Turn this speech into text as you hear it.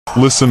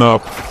Listen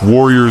up,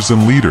 warriors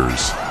and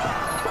leaders.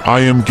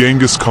 I am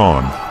Genghis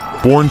Khan,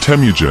 born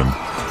Temujin,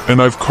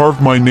 and I've carved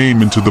my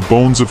name into the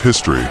bones of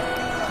history.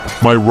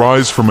 My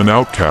rise from an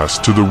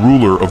outcast to the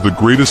ruler of the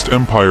greatest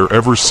empire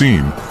ever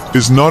seen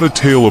is not a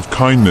tale of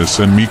kindness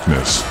and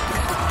meekness.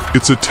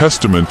 It's a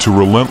testament to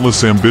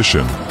relentless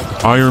ambition,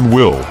 iron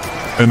will,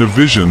 and a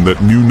vision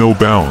that knew no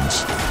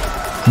bounds.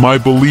 My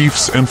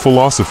beliefs and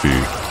philosophy.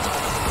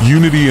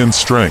 Unity and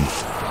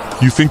strength.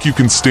 You think you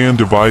can stand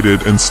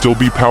divided and still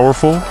be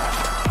powerful?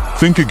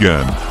 Think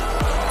again.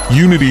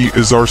 Unity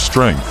is our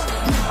strength.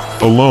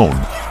 Alone,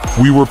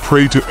 we were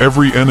prey to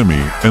every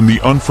enemy and the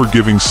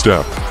unforgiving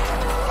step.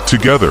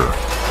 Together,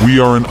 we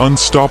are an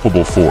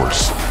unstoppable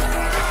force.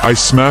 I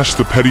smashed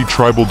the petty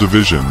tribal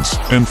divisions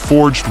and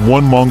forged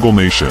one Mongol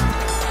nation.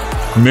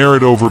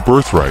 Merit over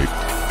birthright.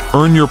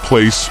 Earn your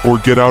place or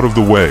get out of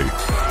the way.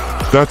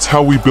 That's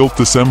how we built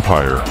this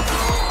empire.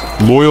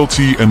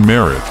 Loyalty and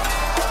merit.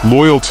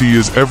 Loyalty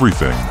is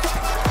everything.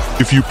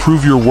 If you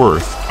prove your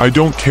worth, I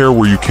don't care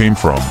where you came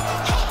from.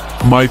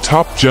 My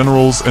top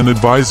generals and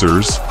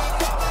advisors,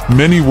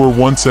 many were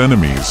once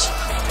enemies.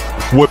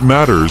 What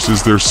matters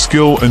is their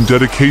skill and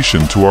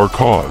dedication to our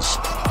cause.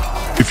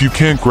 If you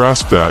can't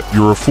grasp that,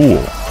 you're a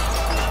fool.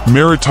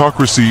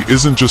 Meritocracy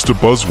isn't just a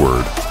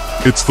buzzword,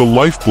 it's the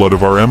lifeblood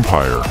of our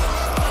empire.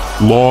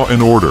 Law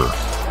and order.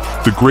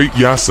 The Great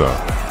Yassa,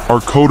 our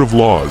code of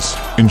laws,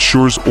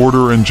 ensures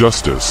order and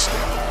justice.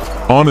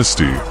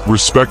 Honesty,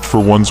 respect for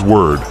one's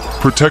word,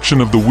 protection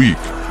of the weak.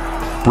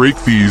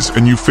 Break these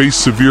and you face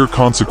severe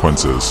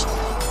consequences.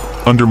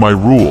 Under my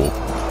rule,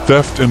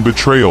 theft and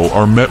betrayal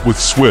are met with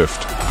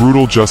swift,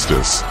 brutal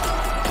justice.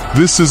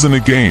 This isn't a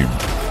game.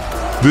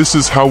 This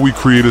is how we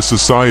create a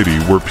society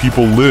where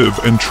people live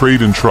and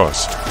trade in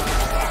trust.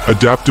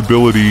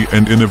 Adaptability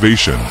and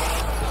innovation.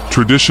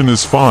 Tradition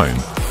is fine,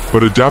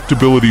 but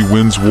adaptability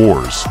wins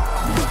wars.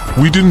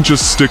 We didn't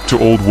just stick to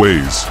old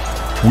ways.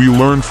 We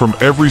learned from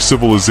every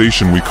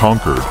civilization we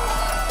conquered.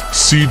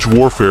 Siege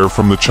warfare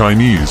from the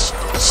Chinese,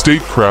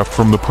 statecraft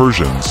from the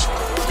Persians.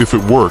 If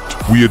it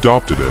worked, we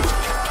adopted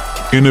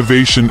it.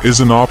 Innovation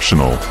isn't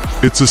optional,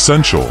 it's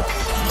essential.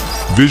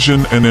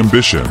 Vision and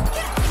ambition.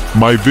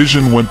 My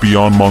vision went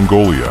beyond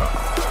Mongolia.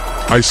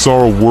 I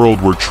saw a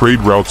world where trade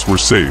routes were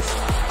safe,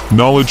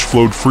 knowledge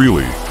flowed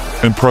freely,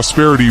 and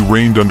prosperity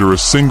reigned under a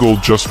single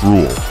just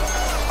rule.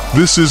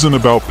 This isn't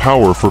about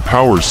power for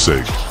power's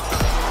sake.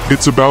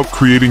 It's about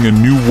creating a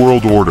new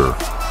world order,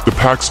 the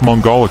Pax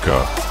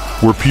Mongolica,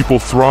 where people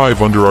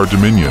thrive under our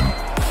dominion.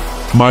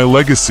 My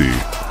legacy.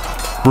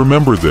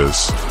 Remember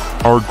this,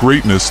 our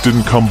greatness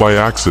didn't come by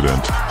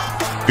accident.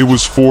 It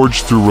was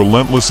forged through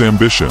relentless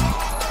ambition,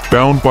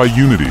 bound by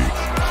unity,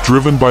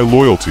 driven by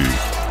loyalty,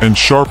 and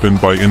sharpened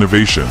by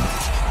innovation.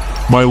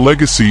 My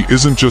legacy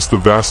isn't just the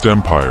vast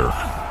empire.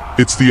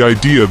 It's the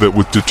idea that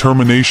with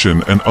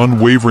determination and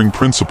unwavering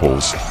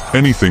principles,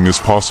 anything is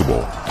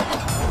possible.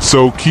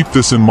 So keep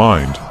this in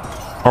mind.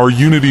 Our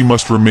unity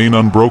must remain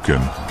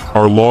unbroken,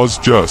 our laws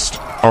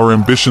just, our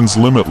ambitions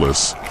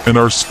limitless, and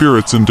our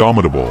spirits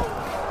indomitable.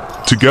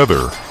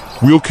 Together,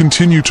 we'll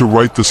continue to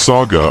write the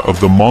saga of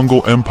the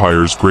Mongol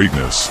Empire's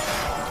greatness.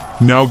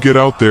 Now get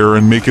out there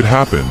and make it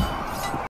happen.